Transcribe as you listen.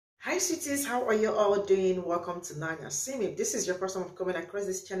Hi sweeties, how are you all doing? Welcome to Nanyacim. If this is your first time of coming across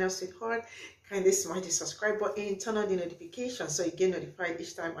this channel, sweetheart, kindly smash the subscribe button, turn on the notification so you get notified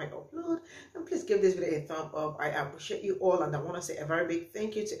each time I upload, and please give this video a thumb up. I appreciate you all, and I want to say a very big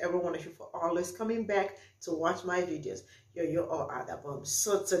thank you to every one of you for always coming back to watch my videos. You all are the bomb.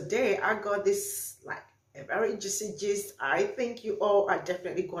 So today I got this like a very juicy gist. I think you all are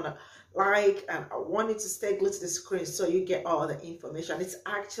definitely gonna like, and I want you to stay glued to the screen so you get all the information. It's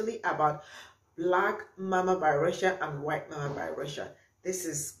actually about black mama biracial and white mama biracial. This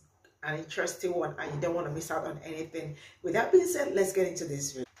is an interesting one and you don't want to miss out on anything. With that being said, let's get into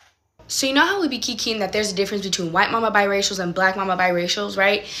this video. So you know how we be kikiing that there's a difference between white mama biracials and black mama biracials,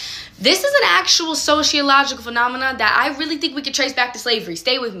 right? This is an actual sociological phenomenon that I really think we could trace back to slavery.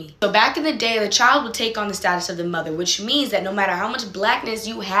 Stay with me. So back in the day, the child would take on the status of the mother, which means that no matter how much blackness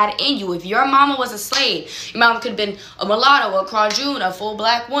you had in you, if your mama was a slave, your mama could have been a mulatto, a quadroon, a full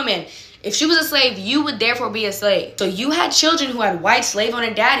black woman. If she was a slave, you would therefore be a slave. So you had children who had white slave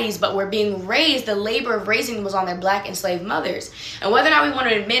owner daddies, but were being raised, the labor of raising them was on their black enslaved mothers. And whether or not we want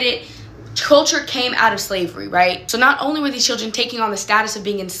to admit it, culture came out of slavery, right? So not only were these children taking on the status of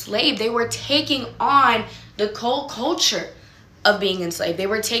being enslaved, they were taking on the whole culture of being enslaved. They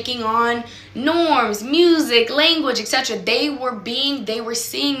were taking on norms, music, language, etc. They were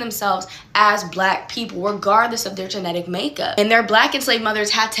seeing themselves as black people, regardless of their genetic makeup. And their black enslaved mothers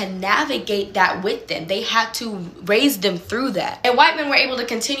had to navigate that with them. They had to raise them through that. And white men were able to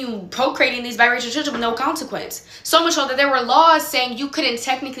continue procreating these biracial children with no consequence. So much so that there were laws saying you couldn't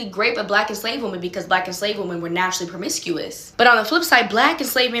technically rape a black enslaved woman because black enslaved women were naturally promiscuous. But on the flip side, black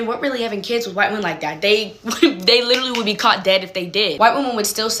enslaved men weren't really having kids with white women like that. They literally would be caught dead if they did. White women would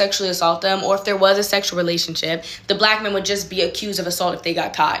still sexually assault them, or if there was a sexual relationship, the black men would just be accused of assault if they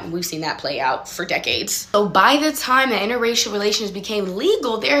got caught. And we've seen that play out for decades. So by the time that interracial relations became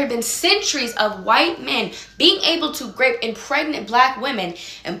legal, there had been centuries of white men being able to rape impregnate black women,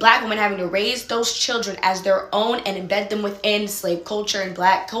 and black women having to raise those children as their own and embed them within slave culture and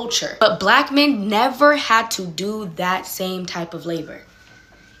black culture. But black men never had to do that same type of labor.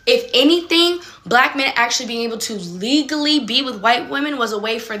 If anything, black men actually being able to legally be with white women was a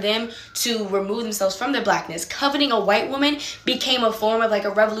way for them to remove themselves from their blackness. Coveting a white woman became a form of like a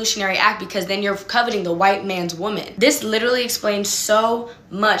revolutionary act, because then you're coveting the white man's woman. This literally explains so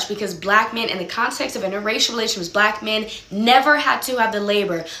much, because black men, in the context of interracial relations, black men never had to have the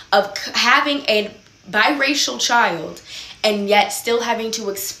labor of having a biracial child and yet still having to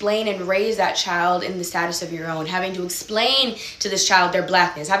explain and raise that child in the status of your own, having to explain to this child their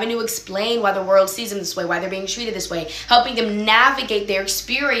blackness, having to explain why the world sees them this way, why they're being treated this way, helping them navigate their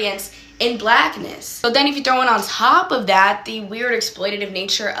experience in blackness. So then if you throw in on top of that the weird exploitative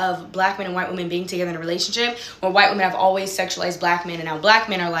nature of black men and white women being together in a relationship, where white women have always sexualized black men, and now black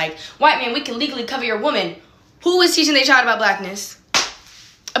men are like, white men, we can legally cover your woman. Who is teaching their child about blackness?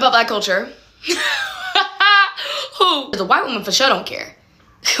 About black culture? Who? The white woman for sure don't care.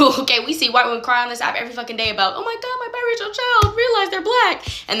 Okay, we see white women cry on this app every fucking day about, oh my god, my biracial child realized they're black.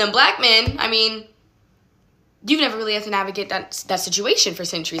 And then black men, I mean, you've never really had to navigate that situation for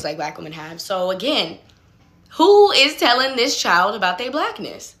centuries like black women have. So again, who is telling this child about their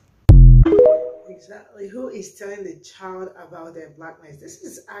blackness? Exactly. Who is telling the child about their blackness? This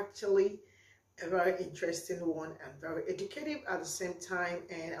is actually a very interesting one and very educative at the same time,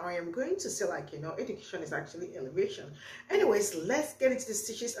 and I am going to say, like, education is actually elevation. Anyways, let's get into the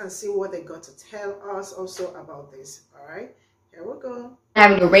stitches and see what they got to tell us also about this. All right, here we go.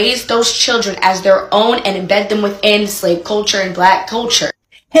 Having to raise those children as their own and embed them within slave culture and black culture.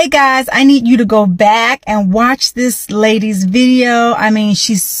 Hey guys, I need you to go back and watch this lady's video. I mean,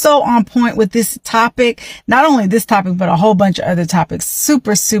 she's so on point with this topic. Not only this topic, but a whole bunch of other topics.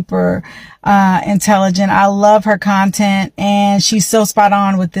 Super intelligent. I love her content, and she's so spot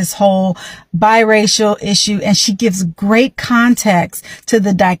on with this whole biracial issue. And she gives great context to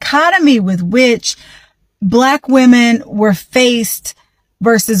the dichotomy with which black women were faced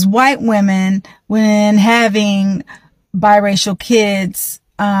versus white women when having biracial kids,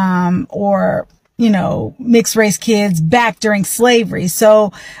 or, mixed race kids back during slavery.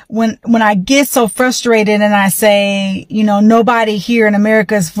 So when I get so frustrated and I say, nobody here in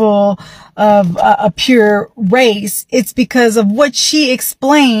America is full of a pure race, it's because of what she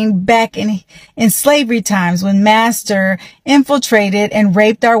explained back in slavery times, when master infiltrated and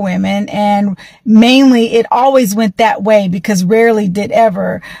raped our women. And mainly it always went that way, because rarely did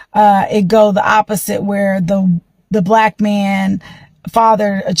ever it go the opposite, where the black man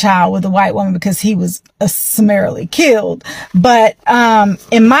fathered a child with a white woman because he was summarily killed. But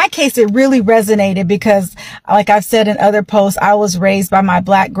in my case, it really resonated because, like I've said in other posts, I was raised by my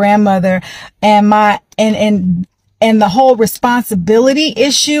black grandmother, and the whole responsibility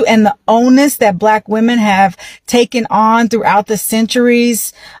issue and the onus that black women have taken on throughout the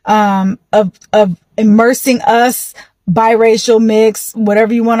centuries of immersing us, biracial, mix,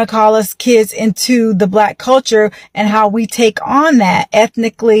 whatever you want to call us, kids, into the black culture, and how we take on that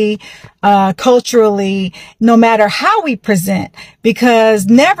ethnically, culturally, no matter how we present. Because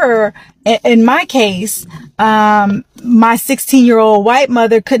never, in my case, my 16-year-old white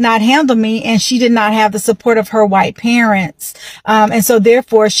mother could not handle me, and she did not have the support of her white parents. And so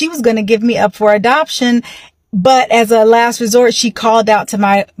therefore she was going to give me up for adoption. But as a last resort, she called out to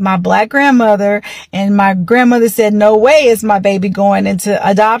my black grandmother, and my grandmother said, no way is my baby going into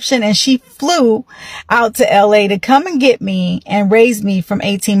adoption. And she flew out to LA to come and get me and raise me from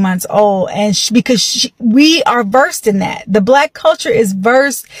 18 months old. And we are versed in that. The black culture is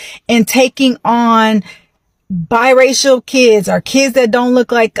versed in taking on biracial kids, or kids that don't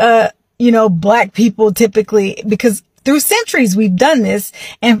look like, black people typically, because through centuries we've done this.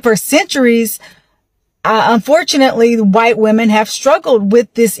 And for centuries, unfortunately, white women have struggled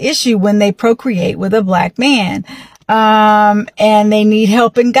with this issue when they procreate with a black man. And they need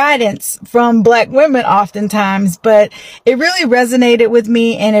help and guidance from black women oftentimes, but it really resonated with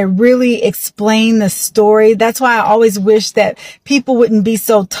me, and it really explained the story. That's why I always wish that people wouldn't be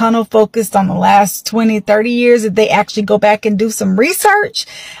so tunnel focused on the last 20, 30 years, that they actually go back and do some research,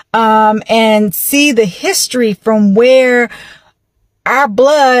 and see the history from where our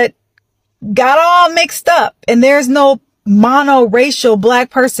blood got all mixed up, and there's no monoracial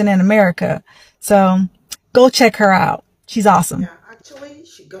black person in America. So go check her out. She's awesome. Yeah, actually,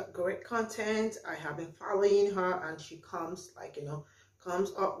 she got great content. I have been following her, and she comes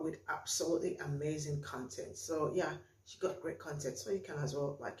up with absolutely amazing content. So yeah, she got great content. So you can as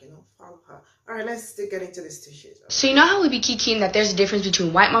well follow her. All right, let's still get into this tissues. Okay. So you know how we be kikiing that there's a difference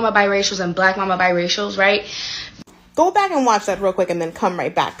between white mama biracials and black mama biracials, right? Go back and watch that real quick and then come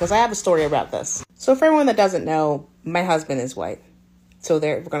right back, because I have a story about this. So for everyone that doesn't know, my husband is white. So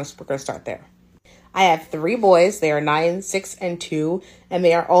we're gonna start there. I have 3 boys. They are 9, 6, and 2, and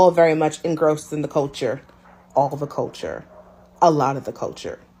they are all very much engrossed in the culture. All the culture. A lot of the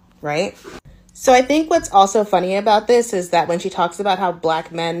culture, right? So I think what's also funny about this is that when she talks about how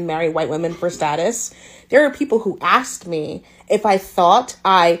black men marry white women for status, there are people who asked me if I thought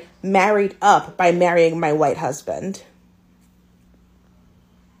I married up by marrying my white husband.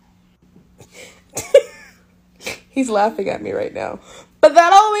 He's laughing at me right now. But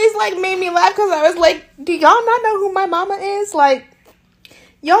that always made me laugh, because I was like, do y'all not know who my mama is?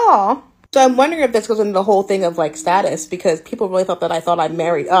 Y'all. So I'm wondering if this goes into the whole thing of status, because people really thought that I thought I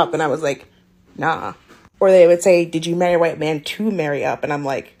married up, and I was like, nah. Or they would say, did you marry a white man to marry up? And I'm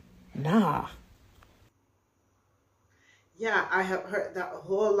like, nah. Yeah, I have heard that a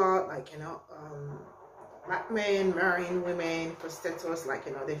whole lot, black men marrying women for status,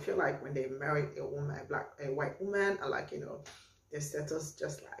 they feel like when they marry a white woman, their status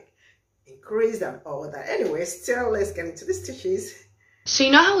just increased and all that. Anyway, still, let's get into these tissues. So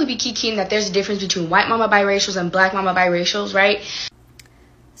you know how we be kikiing that there's a difference between white mama biracials and black mama biracials, right?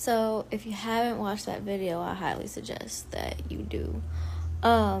 So if you haven't watched that video, I highly suggest that you do.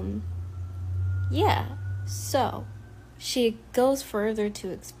 Yeah, so she goes further to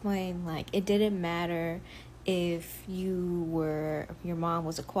explain, it didn't matter if your mom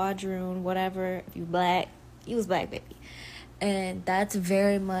was a quadroon, whatever, if you black, you was black, baby. And that's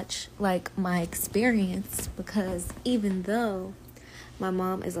very much my experience, because even though my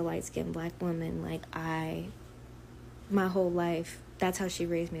mom is a light-skinned black woman, my whole life, that's how she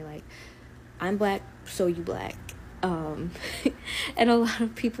raised me. I'm black, so you black. And a lot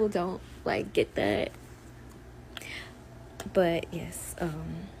of people don't get that. But yes,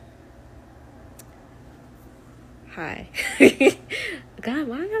 hi. God,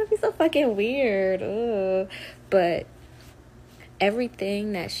 why I gotta be so fucking weird? Ugh. But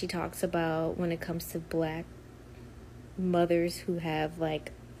everything that she talks about when it comes to black mothers who have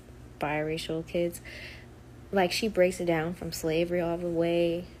biracial kids, she breaks it down from slavery all the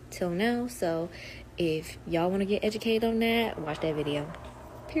way till now. So if y'all want to get educated on that, watch that video.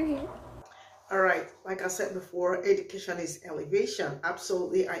 Period. All right, like I said before, education is elevation.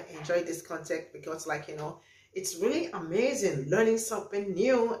 Absolutely, I enjoy this content because it's really amazing learning something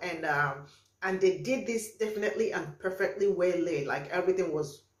new, and they did this definitely and perfectly well laid. Everything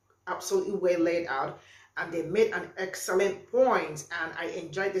was absolutely well laid out, and they made an excellent point, and I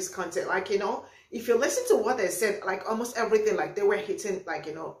enjoyed this content. Like, you know, if you listen to what they said, like almost everything, like they were hitting, like,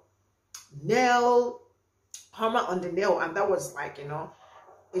 you know, hammer on the nail, and that was like, you know,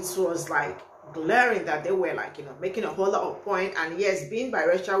 it was like glaring that they were like, you know, making a whole lot of point. And yes, being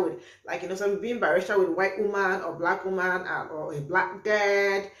biracial with, like, you know, some being biracial with white woman or black woman, or a black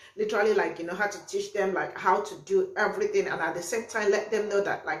dad, literally, like, you know, how to teach them like how to do everything, and at the same time let them know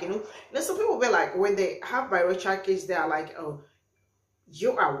that, like, you know, some people were like, when they have biracial kids, they are like, oh,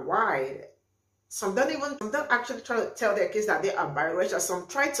 you are white. Some don't actually try to tell their kids that they are biracial. Some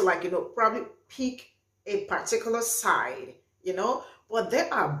try to, like, you know, probably pick a particular side, you know, but they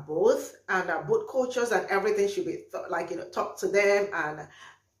are both, and both cultures and everything should be like, you know, talk to them and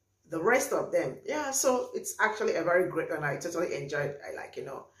the rest of them. Yeah, so it's actually a very great one. I totally enjoyed, I like, you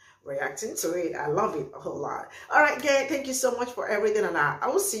know, reacting to it. I love it a whole lot. All right, guys, thank you so much for everything, and I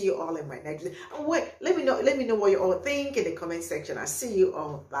will see you all in my next video. And wait, let me know what you all think in the comment section. I'll see you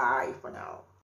all. Bye for now.